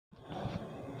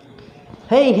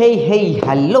হেই হেই hey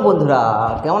hello বন্ধুরা,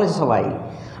 কেমন আছো সবাই?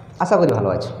 আশা করি ভালো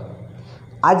আছো।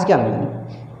 আজকে আমি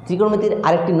ত্রিকোণমিতির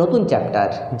আরেকটি নতুন চ্যাপ্টার,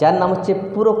 যার নাম হচ্ছে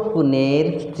পূরক কোণের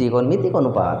ত্রিকোণমিতিক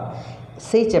অনুপাত,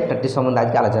 সেই চ্যাপ্টারটি সম্বন্ধে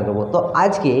আজকে আলোচনা করব। তো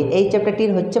আজকে এই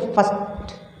চ্যাপ্টারটির হচ্ছে ফার্স্ট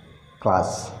ক্লাস,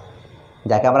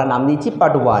 যাকে আমরা নাম দিয়েছি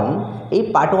পার্ট 1। এই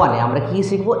পার্ট 1-এ আমরা কী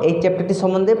শিখবো, এই চ্যাপ্টারটি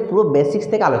সম্বন্ধে পুরো বেসিক্স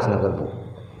থেকে আলোচনা করব।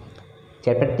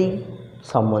 চ্যাপ্টারটি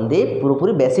সম্বন্ধে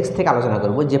পুরোপুরি বেসিক্স থেকে আলোচনা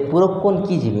করব, যে পূরক কোণ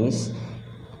কী জিনিস,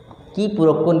 কি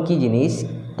পূরক কোণ কী জিনিস,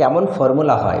 কেমন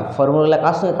ফর্মুলা হয়, ফর্মুলা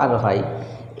কার সঙ্গে কাজ হয়,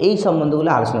 এই সম্বন্ধগুলো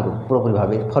আলোচনা করব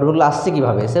পুরোপুরিভাবে। ফর্মুলা আসছে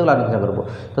কীভাবে সেগুলো আলোচনা করব।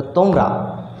 তো তোমরা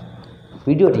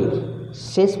ভিডিওটি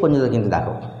শেষ পর্যন্ত কিন্তু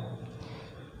দেখো,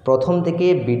 প্রথম থেকে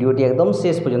ভিডিওটি একদম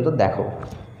শেষ পর্যন্ত দেখো,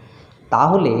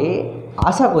 তাহলে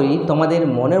আশা করি তোমাদের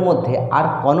মনের মধ্যে আর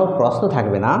কোনো প্রশ্ন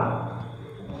থাকবে না।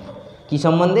 কি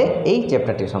সম্বন্ধে? এই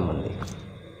চ্যাপ্টারটির সম্বন্ধে,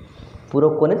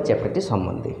 পূরক কোণের চ্যাপ্টারটির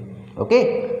সম্বন্ধে। ওকে,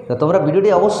 তো তোমরা ভিডিওটি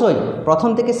অবশ্যই প্রথম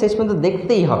থেকে শেষ পর্যন্ত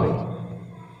দেখতেই হবে,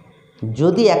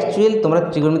 যদি অ্যাকচুয়ালি তোমরা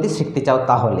ত্রিকোণমিতি শিখতে চাও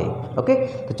তাহলে। ওকে,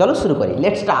 তো চলো শুরু করি,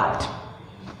 লেটস স্টার্ট।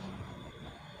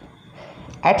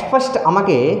 অ্যাট ফার্স্ট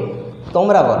আমাকে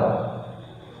তোমরা বলো,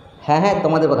 হ্যাঁ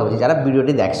তোমাদের কথা বলছি, যারা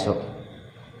ভিডিওটি দেখছো,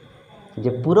 যে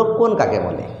পূরক কোণ কাকে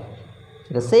বলে।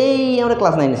 এটা সেই আমরা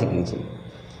ক্লাস 9-এ শিখিয়েছি।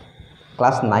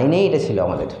 ক্লাস 9-এই এটা ছিল,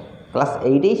 আমাদের ক্লাস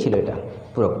 8-এই ছিল এটা,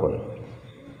 পূরক কোণ।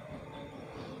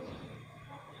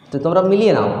 তো তোমরা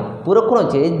মিলিয়ে নাও, পূরক কোণ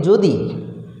হচ্ছে যদি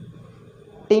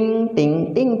টিং টিং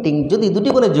টিং টিং যদি দুটি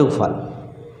কোণের যোগফল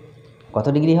কত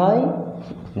ডিগ্রি হয়?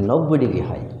 90 ডিগ্রি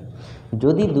হয়।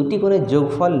 যদি দুটি কোণের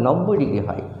যোগফল 90 ডিগ্রি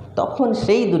হয়, তখন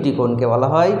সেই দুটি কোণকে বলা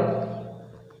হয়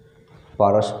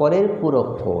পরস্পরের পূরক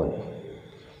কোণ।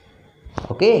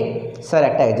 ওকে স্যার,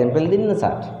 একটা এক্সাম্পল দিন না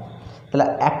স্যার। তাহলে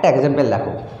একটা এক্সাম্পল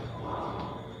দেখো,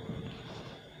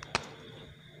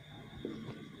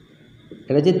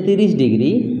 এটা হচ্ছে 30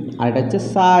 ডিগ্রি আর এটা হচ্ছে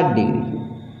 60 ডিগ্রি।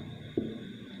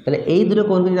 তাহলে এই দুটো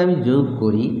কোণকে যদি আমি যোগ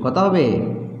করি, কত হবে?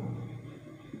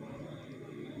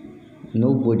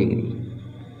 90 ডিগ্রি।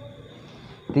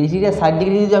 30 ডিগ্রি আর 60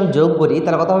 ডিগ্রি যদি আমি যোগ করি,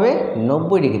 তাহলে কত হবে?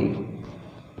 90 ডিগ্রি।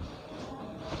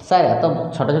 স্যার এত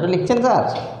ছোটো ছোটো লিখছেন স্যার?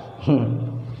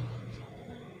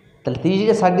 তাহলে 30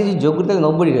 ডিগ্রি 60 ডিগ্রি যোগ করি, তাহলে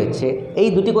 90 ডিগ্রি হচ্ছে। এই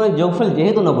দুটি কোণের যোগফল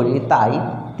যেহেতু 90 ডিগ্রি, তাই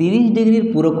 30 ডিগ্রির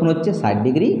পূরক কোণ হচ্ছে 60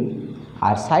 ডিগ্রি,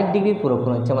 আর 60 ডিগ্রির পূরক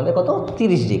কোণ হচ্ছে আমাদের কত?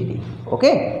 30 ডিগ্রি।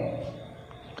 ওকে,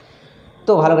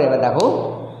 তো ভালো করে এবার দেখো,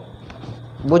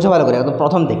 বোঝো ভালো করে, একদম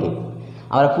প্রথম থেকে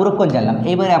আমরা পূরক কোণ জানলাম।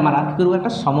 এবারে আমরা কী করবো?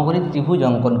 একটা সমকোণী ত্রিভুজ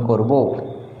অঙ্কন করব।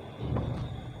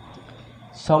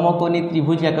 সমকোণী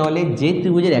ত্রিভুজ কাকে বলে? যে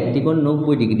ত্রিভুজের একটি কোণ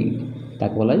 90 ডিগ্রি,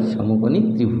 তাকে বলা হয় সমকোণী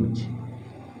ত্রিভুজ।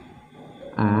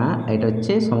 এটা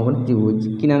হচ্ছে সমকোণী ত্রিভুজ।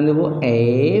 কী নাম দেবো? A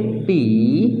B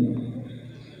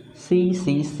C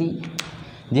C C.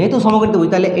 যেহেতু সমকোণী ত্রিভুজ,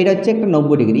 তাহলে এটা হচ্ছে একটা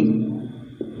 90 ডিগ্রি,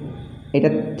 এটা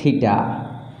থিটা।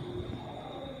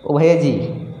 ও ভাইয়াজি,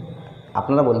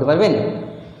 আপনারা বলতে পারবেন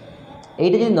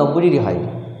এইটা যদি 90 ডিগ্রি হয়,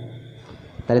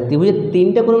 তাহলে ত্রিভুজের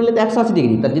তিনটা কোণ মিলে তো 180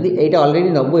 ডিগ্রি। তাহলে যদি এইটা অলরেডি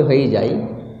 90 হয়ে যায়,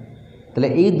 তাহলে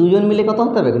এই দুজন মিলে কত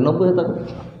হতে হবে? 90 হতে হবে।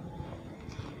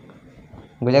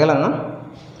 বোঝা গেল না?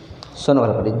 শোনো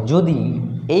ভালো করে, যদি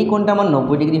এই কোণটা আমার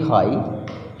 90 ডিগ্রি হয়,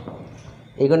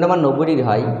 এই কোণটা আমার 90 ডিগ্রি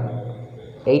হয়,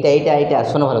 এইটা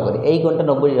শোনো ভালো করে, এই কোণটা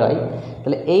 90 ডিগ্রি হয়,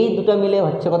 তাহলে এই দুটো মিলে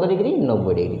হচ্ছে কত ডিগ্রি?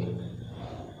 90 ডিগ্রি।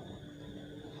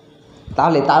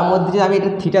 তাহলে তার মধ্যে যদি আমি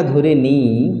এটা থিটা ধরে নিই,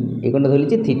 এই কোণটা ধরে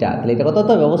নিচ্ছি থিটা, তাহলে এটা কত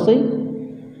হতে হবে? অবশ্যই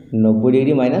 90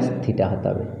 ডিগ্রি মাইনাস থিটা হতে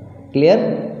হবে। ক্লিয়ার?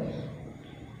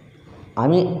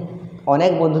 আমি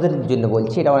অনেক বন্ধুদের জন্য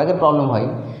বলছি, এটা অনেকের প্রবলেম হয়।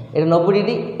 এটা 90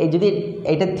 ডিগ্রি, এই যদি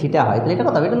এইটা থিটা হয়, তাহলে এটা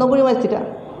কত হবে? এটা 90 ডিগ্রি মাইনাস থিটা।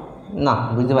 না,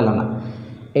 বুঝতে পারলাম না।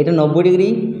 এটা 90 ডিগ্রি,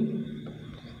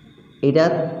 এটা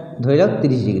ধরে নাও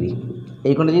 30 ডিগ্রি।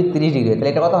 এই কোণটা যদি 30 ডিগ্রি হয়,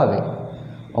 তাহলে এটা কত হবে?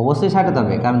 অবশ্যই 60 হতে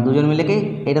হবে, কারণ দুজন মিলে কি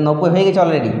এটা 90 হয়ে গেছে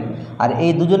অলরেডি, আর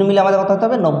এই দুজন মিলে আমাদের কত হতে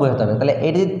হবে? 90 হতে হবে। তাহলে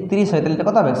এটা যদি 30 হয়, তাহলে এটা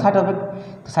কত হবে? 60 হবে।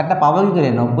 তো 60টা পাবো কী করে?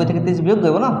 90 থেকে 30 বিয়োগ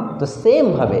দেবো না? তো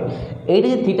সেমভাবে এইটা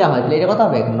যদি থিটা হয়, তাহলে এটা কত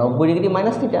হবে? 90 ডিগ্রি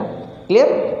মাইনাস থিটা। ক্লিয়ার?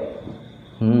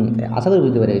 আশা করি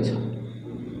বুঝতে পেরেছো।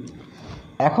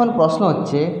 এখন প্রশ্ন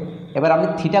হচ্ছে, এবার আমি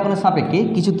থিটা কোণের সাপেক্ষে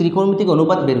কিছু ত্রিকোণমিতিক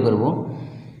অনুপাত বের করব।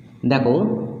 দেখো,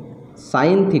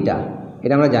 সাইন থিটা,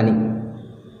 এটা আমরা জানি,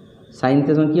 সাইন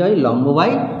থিটা কী হয়? লম্ব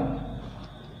বাই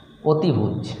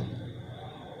অতিভুজ।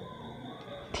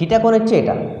 থিটা কোণ হচ্ছে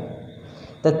এটা।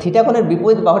 তা থিটা কোণের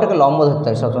বিপরীত বাহুটাকে লম্ব ধরতে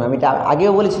হয় সবসময়। আমি এটা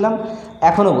আগেও বলেছিলাম,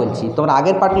 এখনও বলছি, তোমরা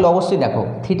আগের পার্টগুলো অবশ্যই দেখো।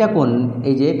 থিটা কোণ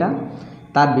এই যে এটা,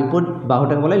 তার বিপরীত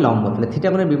বাহুটাকে বলে লম্ব। তাহলে থিটা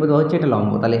কোণের বিপরীত বাহু হচ্ছে এটা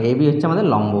লম্ব, তাহলে এ বি হচ্ছে আমাদের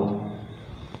লম্ব,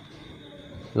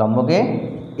 লম্বকে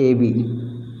এ বি।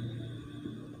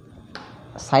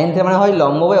 সাইন থিটা মানে হয়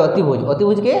লম্ব বাই অতিভুজ।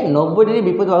 অতিভুজকে 90 ডিগ্রি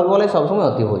বিপরীত বাহুকে বলে সবসময়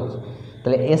অতিভুজ।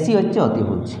 তাহলে এসি হচ্ছে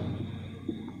অতিভুজ।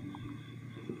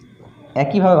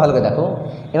 একইভাবে ভালো করে দেখো,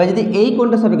 এবার যদি এই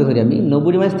কোণটা সাপেক্ষে ধরি আমি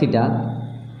 90° থিটা,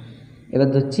 এবার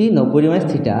ধরছি 90°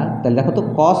 থিটা, তাহলে দেখো তো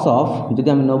কস অফ, যদি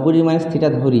আমি 90° থিটা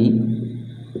ধরি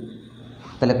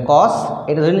তাহলে কস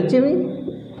এটা ধরে নিচ্ছি আমি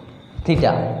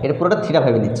থিটা, এটা পুরোটা থিটা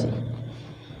ভেবে নিচ্ছি,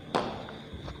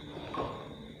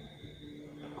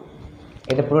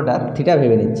 এটা পুরোটা থিটা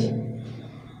ভেবে নিচ্ছি।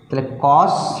 তাহলে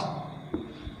কস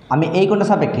আমি এই কোণটা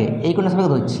সাপেক্ষে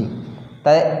ধরছি,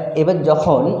 তাই এবার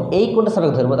যখন এই কোণটা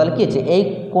সাপেক্ষে ধরবো তাহলে কী হচ্ছে, এই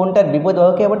কোণটার বিপরীত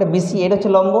বাহুকে আবার বিসি, এটা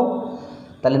হচ্ছে লম্ব,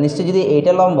 তাহলে নিশ্চয়ই যদি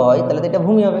এইটা লম্ব হয় তাহলে তো এটা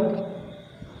ভূমি হবে।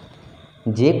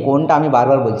 যে কোণটা আমি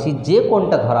বারবার বলছি, যে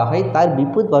কোণটা ধরা হয় তার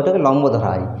বিপরীত বাহুটাকে লম্ব ধরা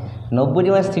হয়।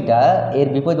 90° থিটা এর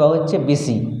বিপরীত বাহু হচ্ছে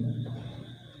বিসি,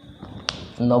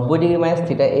 90°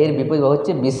 থিটা এর বিপরীত বাহু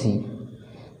হচ্ছে বিসি,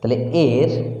 তাহলে এর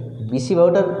বিসি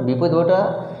বাহুটার বিপরীত বাহুটা,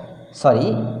 সরি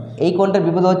এই কোণটার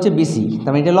বিপরীত বাহু হচ্ছে বিসি, তার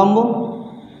মানে এটা লম্ব,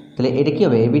 তাহলে এটা কী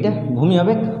হবে, এবিটা ভূমি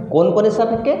হবে। কোন কোণের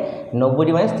সাপেক্ষে,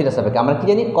 90° থিটার সাপেক্ষে। আমরা কি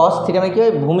জানি কস থিটা মানে কী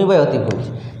হয়, ভূমি বাই অতিভুজ,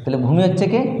 তাহলে ভূমি হচ্ছে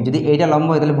কে, যদি এইটা লম্ব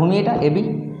হয় তাহলে ভূমি এটা এবি,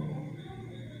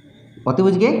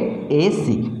 অতিভুজকে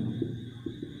এসি।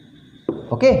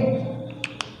 ওকে,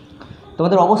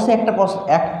 তোমাদের অবশ্যই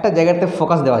একটা জায়গাতে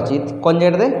ফোকাস দেওয়া উচিত। কোন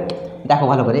জায়গাটাতে দেখো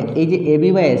ভালো করে, এই যে এবি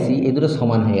বা এসি এই দুটো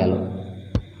সমান হয়ে গেল,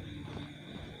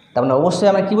 তার মানে অবশ্যই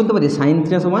আমরা কী বলতে পারি, সাইন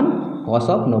থিটা সমান কস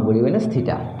অফ 90°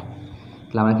 থিটা।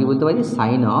 তাহলে আমরা কী বলতে পারি,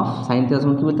 সাইন থিটা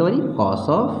সমান কী বলতে পারি, কস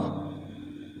অফ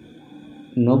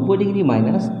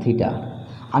 90° থিটা।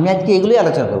 আমি আজকে এগুলোই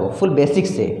আলোচনা করবো ফুল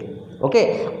বেসিক্সে। ওকে,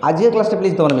 আজকের ক্লাসটা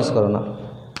প্লিজ তোমরা মিস করো না।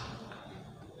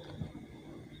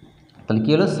 তাহলে কী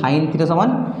হলো, সাইন থিটা সমান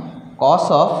কস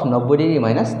অফ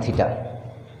 90° থিটা।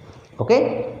 ওকে,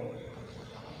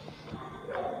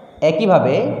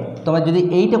 একইভাবে তোমরা যদি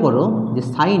এইটা করো, যে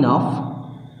সাইন অফ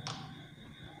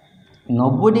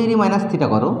 90° থিটা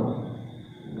করো,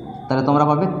 তাহলে তোমরা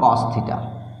পাবে কস থিটা।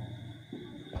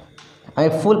 আমি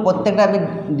ফুল প্রত্যেকটা আমি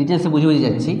ডিটেলসে বুঝিয়ে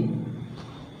যাচ্ছি।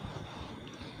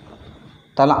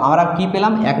 তাহলে আমরা কি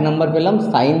পেলাম, 1 নম্বর পেলাম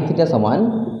সাইন থিটা সমান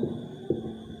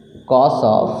কস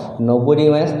অফ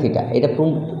 90° থিটা।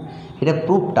 এটা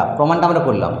প্রমাণটা আমরা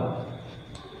করলাম।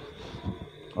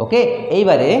 ওকে,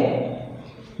 এইবারে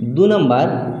 2 নম্বর,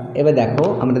 এবার দেখো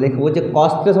আমরা দেখবো যে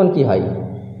কস থিটা সমান কী হয়,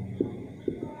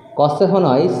 কস থিটা সমান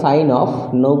হয় সাইন অফ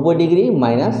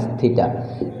 90° থিটা।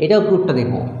 এটাও প্রুফটা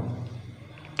দেখব।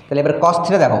 তাহলে এবার কস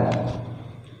থিটা দেখো,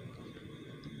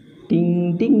 টিং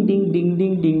টিং ding ding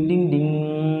ding ding ding ding,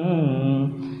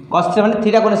 cos theta মানে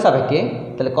থিটা কোণের সাপেক্ষে,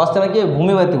 তাহলে কস থিটা মানে কি,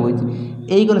 ভূমি বা অতিভুজ,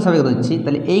 এই কোণের সাপেক্ষে ধরছি,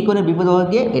 তাহলে এই কোণের বিপরীত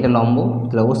বাহুকে এটা লম্ব,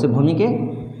 তাহলে অবশ্যই ভূমিকে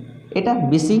এটা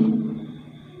বিসি,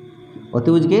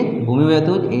 অতিভুজকে ভূমি বাই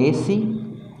অতিভুজ এসি,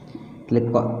 তাহলে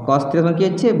কস থিটা সমান কী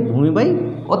হচ্ছে, ভূমি বাই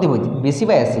অতিভুজ বিসি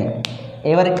বাই এসি।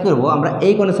 এবারে কী করবো, আমরা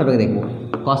এই কোণের সাপেক্ষে দেখবো,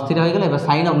 কস থিটা হয়ে গেল, এবার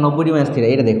সাইন অফ 90° থিটা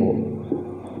এটা দেখবো,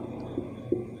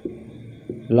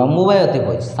 লম্ব বাই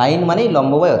অতিভুজ, সাইন মানেই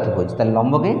লম্ব বাই অতিভুজ, তাহলে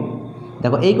লম্বকে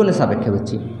দেখো এই কোণের সাপেক্ষে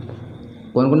হচ্ছে,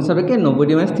 কোন কোণের সাপেক্ষে,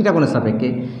 90° থিটা কোণের সাপেক্ষে,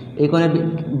 এই কোণের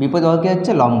বিপরীত বাহুকে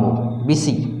হচ্ছে লম্ব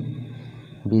বিসি,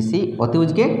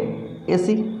 অতিভুজকে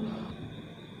এসি।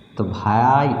 তো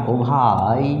ভাই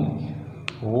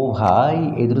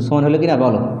এই দুটো সমান হলো কি না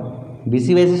বলো,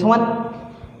 বিসি বাই এসি সমান,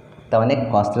 তার মানে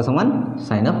কস থিটা সমান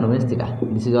sign of 90° theta.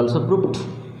 This is also proved.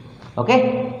 Okay,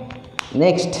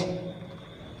 next.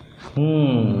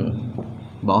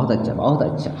 বহুত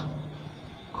আচ্ছা,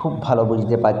 খুব ভালো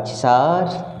বুঝতে পারছি স্যার।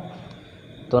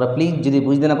 তোমরা প্লিজ যদি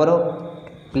বুঝতে না পারো,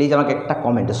 প্লিজ আমাকে একটা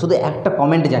কমেন্টে, শুধু একটা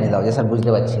কমেন্টে জানিয়ে দাও যে স্যার বুঝতে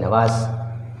পারছি না, বাস।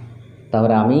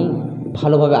 তারপরে আমি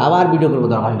ভালোভাবে আবার ভিডিও করবো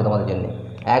তোমাদের জন্য,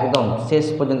 একদম শেষ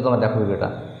পর্যন্ত তোমরা দেখো ভিডিওটা,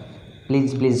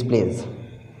 প্লিজ।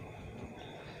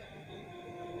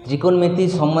 ত্রিকোণমিতি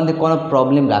সম্বন্ধে কোনো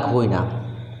প্রবলেম রাখবোই না,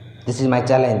 দিস ইজ মাই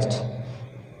চ্যালেঞ্জ।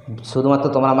 শুধুমাত্র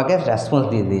তোমরা আমাকে রেসপন্স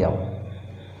দিয়ে যাও।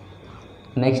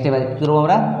 নেক্সট এবার কী করবো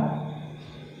আমরা,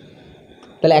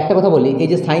 তাহলে একটা কথা বলি, এই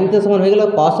যে সাইন থিটা সমান হয়ে গেল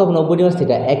কস অফ 90°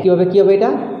 থিটা, একইভাবে কী হবে, এটা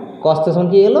কস থিটা সমান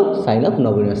কী গেল, sign of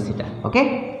 90° theta. Okay,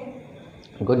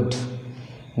 good.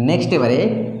 Next এবারে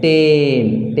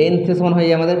টেন থিটা সমান হয়ে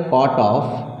যায় আমাদের কট অফ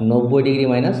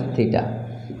 90° থিটা।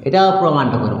 এটা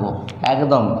প্রমাণটা করবো,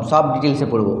 একদম সব ডিটেলসে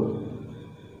পড়বো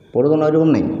না ওইরকম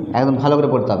নেই, একদম ভালো করে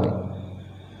পড়তে হবে।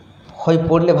 হয়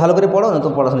পড়লে ভালো করে পড়ো, না তো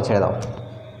পড়াশোনা ছেড়ে দাও,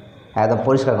 একদম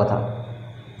পরিষ্কার কথা।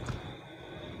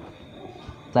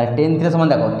 তাই টেন থিটা সমান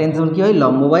দেখো, টেন থিটা সমান কী হয়,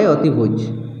 লম্ব বাই অতিভুজ,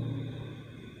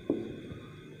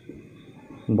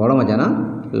 বড় মজা না,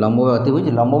 লম্ব বাই অতিভুজ,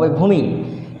 লম্ব বাই ভূমি।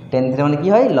 টেন থিটা মানে কী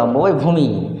হয়, লম্ব বাই ভূমি।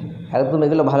 একদম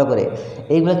এগুলো ভালো করে,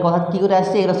 এইগুলো কথা কী করে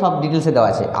আসছে, এগুলো সব ডিটেলসে দেওয়া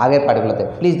আছে আগের পার্টগুলোতে,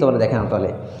 প্লিজ তোমরা দেখে নাও। তাহলে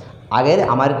আগের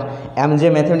আমার MJ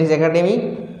ম্যাথমেটিক্স একাডেমি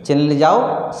চ্যানেলে যাও,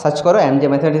 সার্চ করো এমজে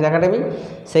ম্যাথমেটিক্স একাডেমি,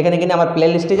 সেখানে কিনে আমার প্লে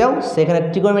লিস্টে যাও, সেখানে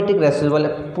ট্রিগোনোমেট্রিক রেশিও বলে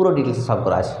পুরো ডিটেলস সব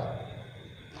করা আছে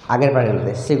আগের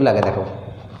পার্টগুলোতে, সেগুলো আগে দেখো।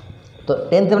 তো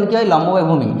 10 মানে কী হয়, লম্ব বাই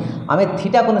ভূমি। আমি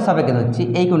থিটা কোণের সাপেক্ষে ধরছি,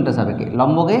 এই কোণটার সাপেক্ষে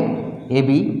লম্বকে এ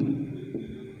বি,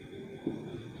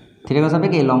 থিটা কোণের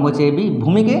সাপেক্ষে এই লম্ব হচ্ছে এ বি,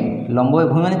 ভূমিকে লম্ব বাই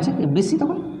ভূমি মানে হচ্ছে বিসি।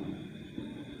 তখন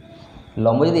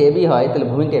লম্ব যদি এ বি হয় তাহলে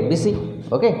ভূমিকে বিসি।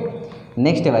 ওকে,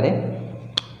 নেক্সট এবারে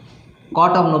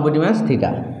কট of 90 minus theta.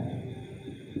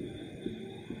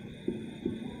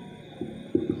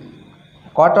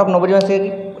 Caught of 90 minus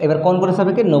এবার কোন কোণের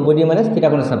সাপেক্ষে, 90 মাইনাস থিটা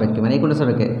কোণের সাপেক্ষে, মানে এই কোণের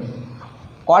সাপেক্ষে।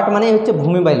 কট মানে হচ্ছে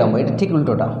ভূমি বাই লম্ব, এটা ঠিক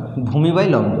উল্টোটা, ভূমি বাই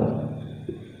লম্ব,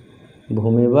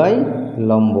 ভূমি বাই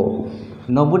লম্ব।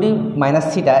 90 মাইনাস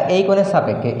থিটা এই কোণের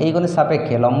সাপেক্ষে, এই কোণের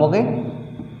সাপেক্ষে লম্বকে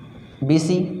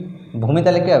বিসি, ভূমি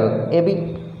তাহলে কী হবে এবি,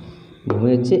 ভূমি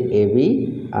হচ্ছে এবি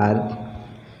আর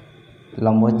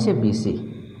লম্ব হচ্ছে বিসি।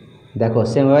 দেখো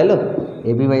সেম হয়ে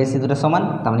এবি বাই এসি দুটো সমান,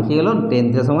 তার মানে কী গেলো 10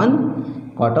 থিটা সমান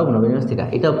কট অফ 90 মাইনাস থিটা,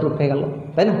 এটাও প্রুফ হয়ে গেল,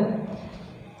 তাই না?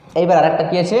 এইবার আরেকটা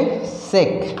কী আছে,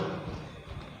 সেক।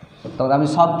 তবে আমি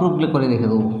সব প্রুফগুলো করে রেখে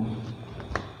দেবো।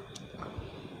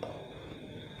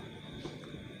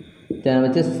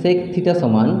 হচ্ছে সেক থিটা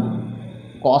সমান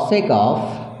cosec of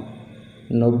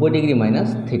 90 degree minus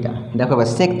theta. দেখো এবার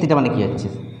সেক থিটা মানে কী হচ্ছে,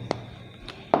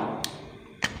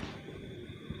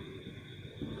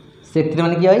 সেক থিটা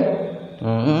মানে কী হয়,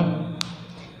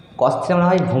 কস থিটা মানে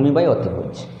হয় ভূমি বাই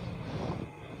অতিভুজ।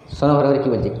 শোনো ভালো করে কী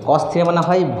বলছি, কস থিটা মানে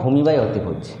হয় ভূমি বাই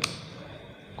অতিভুজ,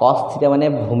 কস থিটা মানে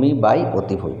ভূমি বাই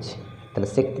অতিভুজ। তাহলে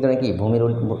সেক থিটা মানে কি, ভূমির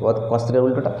কস থিটার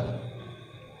উল্টোটা।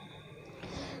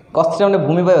 কস থিটা মানে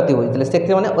ভূমি বাই অতিভুজ, তাহলে সেক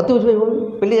থিটা মানে অতিভুজ বাই ভূমি,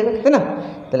 পেলে যাবে, তাই না?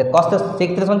 তাহলে কস থিটা সেক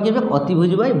থিটা সমান কী হবে,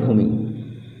 অতিভুজ বাই ভূমি,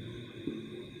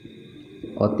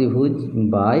 অতিভুজ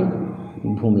বাই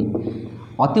ভূমি।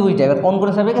 অতিভুজটা এবার কোন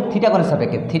কোণের সাপেক্ষে, থিটা কোণের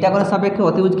সাপেক্ষে, থিটা কোণের সাপেক্ষে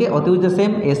অতিভুজকে, অতিভুজটা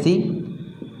সেম এসি,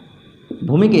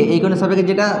 ভূমিকে এই কোণের সাপেক্ষে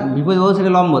যেটা বিপরীত বাহু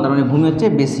সেটা লম্ব, তার মানে ভূমি হচ্ছে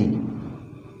বেশি।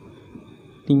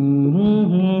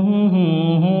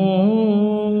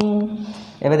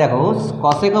 এবার দেখো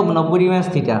cosec of 90 degree minus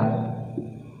theta,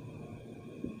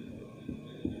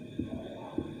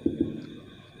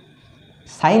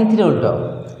 sine theta উল্টো,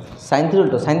 সাইন থিটা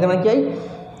উল্টো, সাইন থিটা মানে কি হয়,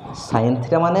 সাইন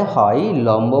থিটা মানে হয়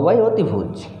লম্ব বাই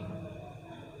অতিভুজ।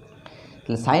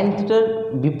 তাহলে সাইন থিটার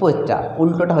বিপরীতটা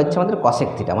উল্টোটা হচ্ছে আমাদের কসেক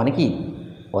থিটা, মানে কি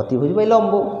অতিভুজ বাই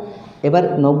লম্ব। এবার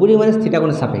 90 ডিগ্রি মাইনাস থিটা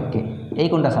কোণের সাপেক্ষে, এই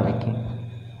কোণটা সাপেক্ষে,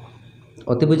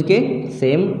 অতিভুজকে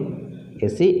সেম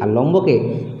এসি আর লম্বকে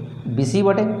বিসি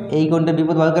বটে, এই কোণটার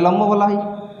বিপরীত বাহুকে লম্ব বলা হয়।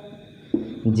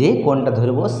 যে কোণটা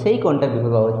ধরবো সেই কোণটার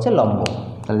বিপরীত বাহু হচ্ছে লম্ব।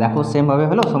 তাহলে দেখো সেমভাবে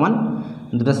হলো সমান,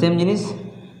 দুটো সেম জিনিস,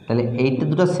 তাহলে এইটা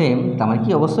দুটো সেম, তার মানে কি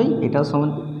অবশ্যই এটাও সমান,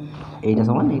 এইটা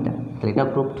সমান এইটা, তাহলে এটা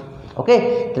প্রুফড। ওকে,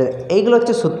 তাহলে এইগুলো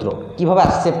হচ্ছে সূত্র, কীভাবে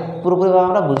আসছে পুরোপুরিভাবে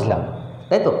আমরা বুঝলাম,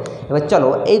 তাই তো? এবার চলো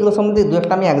এইগুলো সম্বন্ধে দু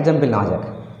একটা আমি এক্সাম্পল নেওয়া যাক,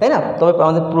 তাই না? তবে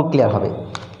আমাদের পুরো ক্লিয়ার হবে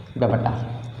ব্যাপারটা।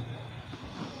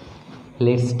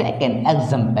 Let's take an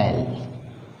example.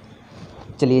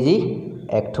 चलिए जी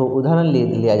एक ठो उदाहरण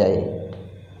लिया जाए।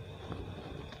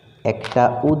 একটা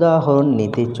উদাহরণ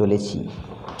নিতে চলেছি,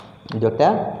 যেটা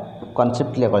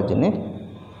কনসেপ্ট ক্লিয়ার করার জন্য।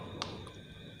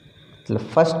 তাহলে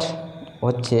ফার্স্ট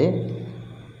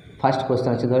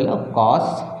কোয়েশ্চেন হচ্ছে ধরে নাও cos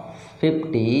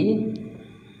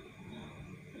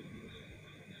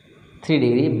 53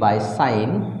 degree by sine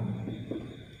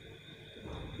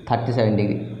 37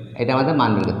 degree, এটা আমাদের মান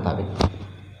বের করতে হবে।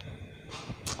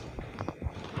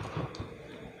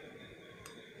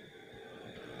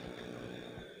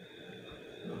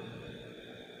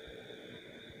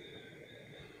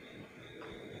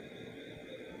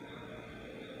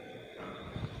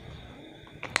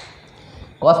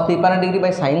 cos 53 degree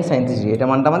by sine 37 degree, এটা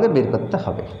মানটা আমাদের বের করতে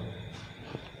হবে।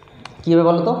 কীভাবে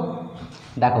বলো তো?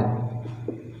 দেখো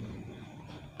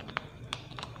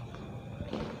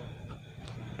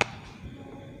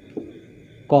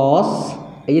cos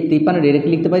এই যে 53 ডিগ্রি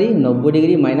লিখতে পারি 90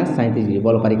 ডিগ্রি মাইনাস 37 ডিগ্রি,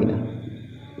 বলো পারি কিনা?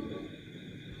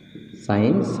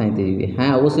 সাইন 37 ডিগ্রি,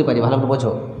 হ্যাঁ অবশ্যই পারি, ভালো করে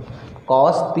বোঝো।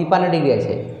 cos 53 ডিগ্রি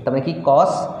আছে, তার মানে কি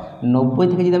cos 90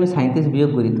 থেকে যদি আমি 37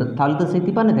 বিয়োগ করি তাহলে তো সেই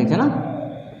 53 থাকছে না।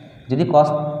 যদি cos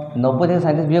 90 থেকে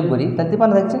 37 বিয়োগ করি তাহলে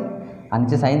 53 থাকছে, আর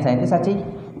নিচে সাইন 37 আছেই,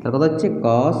 তার কথা হচ্ছে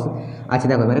cos। আচ্ছা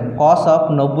দেখো এবারে cos of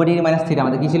 90 degree minus theta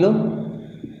আমাদের কী ছিল?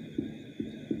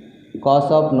 cos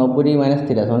of 90 degree minus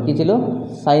theta সমান কী ছিল?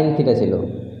 সাইন থিটা ছিল।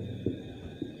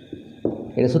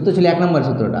 এটা সূত্র ছিল 1 নম্বর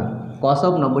সূত্রটা, cos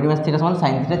of 90 degree minus theta সমান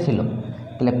সাইন থিটা ছিল।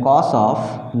 তাহলে cos অফ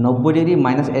 90 ডিগ্রি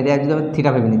মাইনাস, এটা যদি আমি থিটা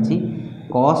ভেবে নিচ্ছি,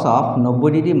 cos of 90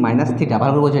 degree minus theta,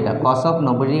 ভালো করে বোঝো এটা, cos of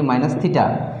 90 degree minus theta,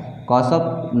 cos of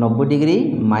 90 degree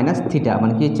minus theta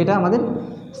মানে কি হচ্ছে এটা আমাদের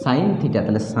সাইন থিটা।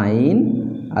 তাহলে সাইন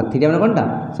আর থিটা মানে কোনটা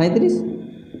 37,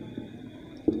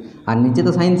 আর নিচে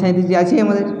তো সাইন 37 আছে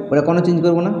আমাদের, ওটা কোনো চেঞ্জ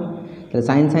করবো না। তাহলে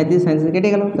সাইন 37 কেটে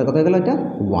গেল, তাহলে কত হয়ে গেলো এটা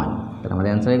 1। তাহলে আমাদের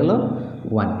অ্যান্সার হয়ে গেলো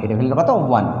 1, এটা ভ্যালুটা কত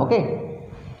 1। ওকে,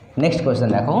 নেক্সট কোয়েশ্চেন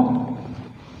দেখো।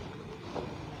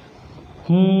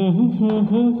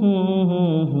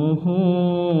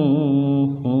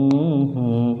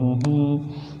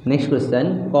 Next question,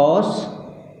 cos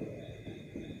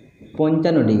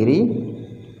 55 degree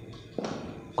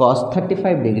cos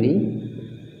 35 degree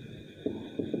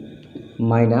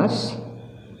minus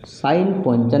sine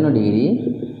 55 degree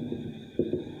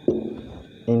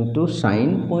into sign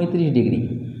 35 degree,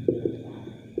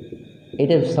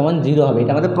 এটা সমান 0 হবে।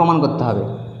 এটা আমাদের প্রমাণ করতে হবে,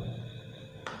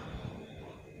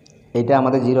 এটা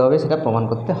আমাদের 0 হবে, সেটা প্রমাণ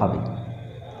করতে হবে।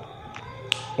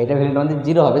 এটা ভ্যালুটা আমাদের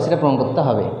 0 হবে, সেটা প্রমাণ করতে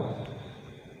হবে।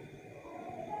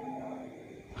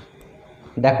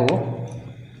 দেখো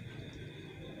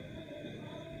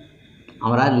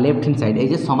আমরা লেফট হ্যান্ড সাইড, এই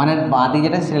যে সমানের বাঁ দিকে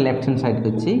যেটা সেটা লেফট হ্যান্ড সাইড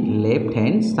করছি, লেফট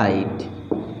হ্যান্ড সাইড।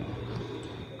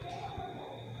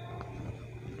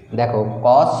 দেখো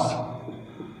cos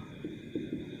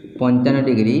 55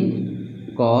 degree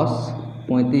cos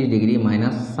 35 degree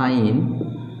minus sine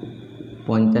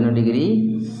 55 degree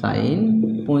sine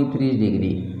 35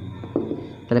 degree.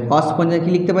 তাহলে cos 55 কি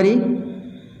লিখতে পারি,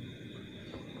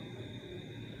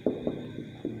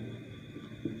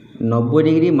 নব্বই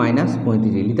ডিগ্রি মাইনাস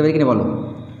 35 ডিগ্রি লিখতে পারি কিনা বলো?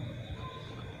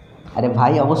 আরে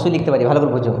ভাই অবশ্যই লিখতে পারি, ভালো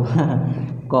করে বোঝো।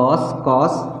 cos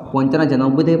 55 আছে,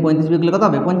 90 থেকে 35 বিয়োগ করলে কত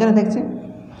হবে? 55 থাকছে।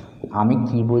 আমি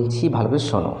কি বলছি ভালো করে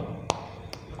শোনো,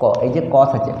 এই যে cos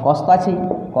আছে, cos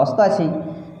তো আছেই,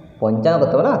 55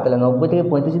 করতে হবে না, তাহলে 90 থেকে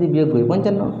 35 যদি বিয়োগ করি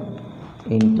 55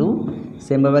 ইন্টু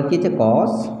সেমভাবে কী আছে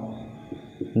cos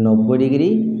 90 ডিগ্রি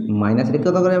মাইনাস এটা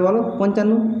কত করে বলো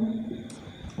 55।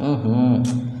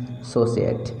 সো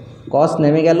সেট cos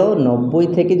নেমে গেল, 90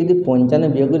 থেকে যদি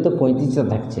 55 বিয়োগ করি তো 35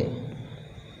 থাকছে,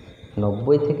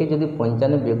 90 থেকে যদি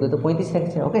 55 বিয়োগ করি তো 35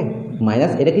 থাকছে। ওকে,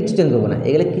 মাইনাস এটা কিচ্ছু চেঞ্জ করবো না,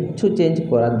 এগুলো কিচ্ছু চেঞ্জ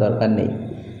করার দরকার নেই।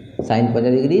 Sign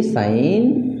 50 degree sine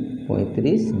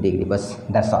 35 degree, bus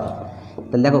that's all.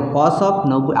 তাহলে দেখো cos অফ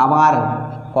 90, আবার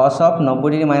cos of 90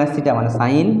 degree minus theta মানে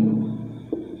সাইন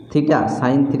থিটা,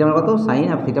 সাইন থিটা মানে কত সাইন,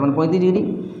 আর থিটা মানে 35 ডিগ্রি।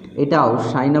 এটাও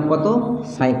সাইন অফ কত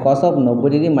sign, cos of 90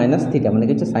 degree minus theta মানে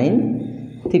কি হচ্ছে সাইন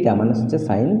থিটা মানে হচ্ছে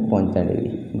সাইন 55 ডিগ্রি,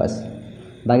 বাস।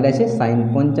 বাকিটা আছে sign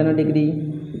 55 degree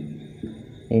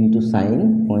into sign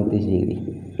 35 degree.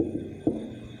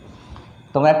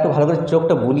 তোমরা একটু ভালো করে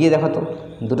চোখটা বুলিয়ে দেখো তো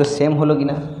দুটো সেম হলো কি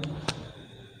না।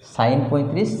 সাইন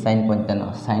 35 সাইন 55,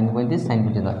 সাইন 35 সাইন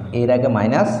 55, এর আগে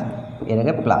মাইনাস এর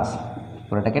আগে প্লাস,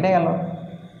 পুরোটা কেটে গেল।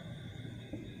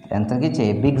 অ্যান্সার কি হচ্ছে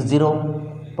বিগ 0,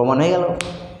 প্রমাণ হয়ে গেল,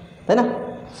 তাই না?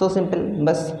 সো সিম্পল,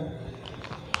 বাস।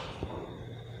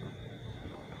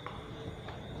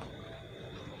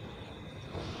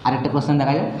 আরেকটা কোশ্চেন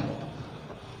দেখা যাক।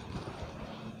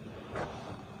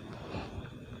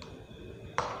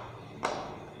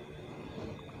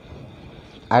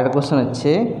 আরেকটা কোশ্চেন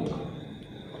হচ্ছে,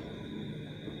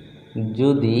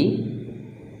 যদি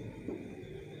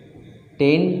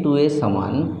 10 to a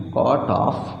সমান cot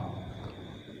of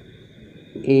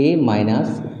a minus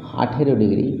 18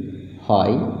 degree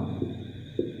হয়,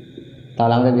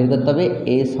 তাহলে আমাদের বের করতে হবে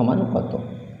a সমান কত।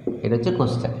 এটা হচ্ছে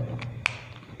কোশ্চেন,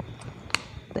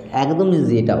 একদম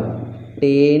ইজি এটাও।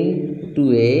 10 to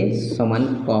a সমান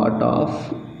cot of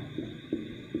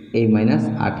a minus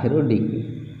 18 degree.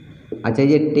 আচ্ছা, এই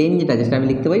যে 10 যেটা আছে সেটা আমি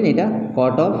লিখতে পারি না, এটা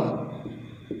cot of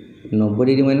 90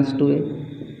 degree minus 2a।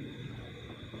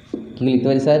 কী লিখতে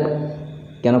পারি স্যার?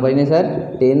 কেন পারি না স্যার?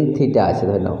 10 থিটা আছে,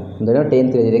 ধরে নাও 10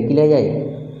 থিটা, যেটা কী লেখা যায়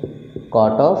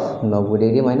cot of 90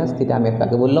 degree minus theta. আমি একটু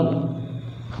আগে বললাম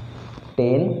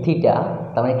 10 থিটা,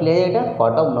 তার মানে কী লেখা যায় এটা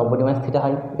cot of 90 degree minus theta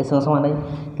হয়, এর সঙ্গে সমান হয়।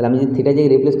 তাহলে আমি যদি থিটা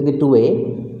জায়গায় রিপ্লেস করি 2a,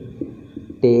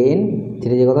 10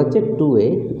 থিটা যে কত হচ্ছে 2a,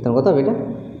 তখন কত হবে এটা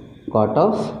cot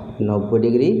অফ 90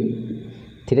 ডিগ্রি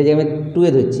থিটা জায়গায় আমি 2a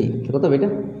ধরছি, কত হবে এটা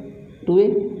 2a।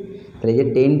 তাহলে এই যে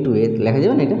 10 to a লেখা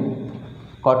যাবে না, এটা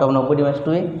cot of 90 degree minus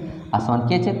 2a, আর সমান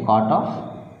কী আছে cot of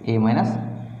a minus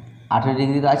 18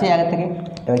 degree তো আছে আগে থেকে।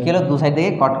 এবার কী হলো, দু সাইড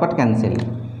থেকে কট ক্যান্সেল,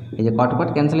 এই যে কট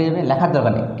ক্যান্সেল হয়ে যাবে, লেখার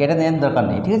দরকার নেই, কেটে দেওয়ার দরকার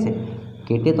নেই, ঠিক আছে?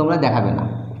 কেটে তোমরা দেখাবে না।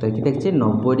 তো কী দেখছে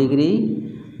 90 ডিগ্রি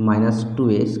মাইনাস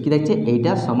 2a কী দেখছে,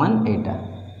 এইটা সমান এইটা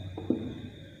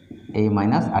এই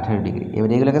মাইনাস 18 ডিগ্রি। এবার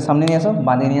এগুলোকে সামনে নিয়ে আসো,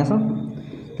 বাঁধিয়ে নিয়ে আসো।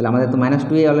 তাহলে আমাদের তো মাইনাস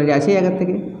 2a অলরেডি আছেই আগের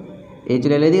থেকে, এই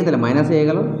চলে এলে দিকে, তাহলে মাইনাস হয়ে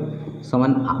গেল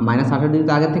সমান মাইনাস 18 ডিগ্রি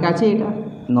তো আগের থেকে আছে, এটা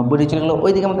 90 ডিগ্রি চলে গেলো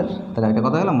ওই দিকে আমাদের, তাহলে এটা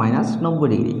কত গেলো মাইনাস 90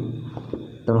 ডিগ্রি।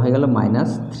 তারপর হয়ে গেল মাইনাস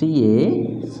 3a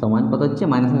সমান কত হচ্ছে,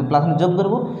 মাইনাস প্লাস যোগ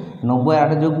করবো, 90 আর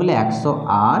 8 যোগ করলে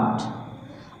 108,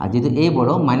 আর যেহেতু a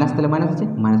বড়ো মাইনাস, তাহলে মাইনাস আছে,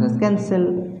 মাইনাস ক্যান্সেল,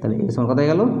 তাহলে এর সমান কত হয়ে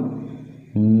গেল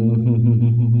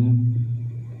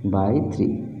বাই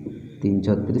 3, 3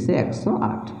 36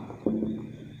 108,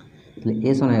 তাহলে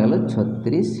এ সমান হয়ে গেল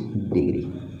 36 ডিগ্রি।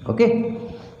 ওকে,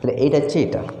 তাহলে এইটা হচ্ছে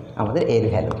এটা আমাদের এর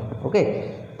ভ্যালু। ওকে,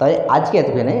 তাই আজকে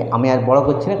এতক্ষণে আমি আর বড়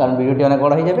করছি না, কারণ ভিডিওটি অনেক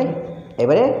বড় হয়ে যাবে।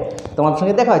 এবারে তোমার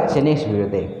সঙ্গে দেখা হচ্ছে নেক্সট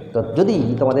ভিডিওতে। তো যদি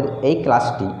তোমাদের এই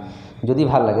ক্লাসটি যদি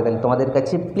ভালো লাগে, তাহলে তোমাদের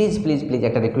কাছে প্লিজ প্লিজ প্লিজ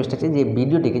একটা রিকোয়েস্ট আছে যে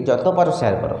ভিডিওটিকে যত পারো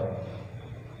শেয়ার করো,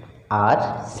 আর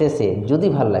শেষে যদি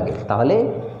ভালো লাগে তাহলে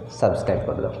সাবস্ক্রাইব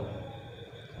করে দাও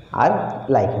আর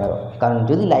লাইক মারো, কারণ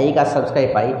যদি লাইক আর সাবস্ক্রাইব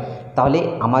পাই তাহলে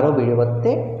আমারও ভিডিও করতে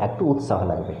একটু উৎসাহ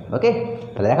লাগবে। ওকে,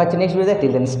 তাহলে দেখা হচ্ছে নেক্সট ভিডিওতে।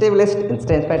 Till then stay blessed,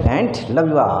 stay inspired and love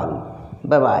you all.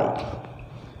 Bye bye.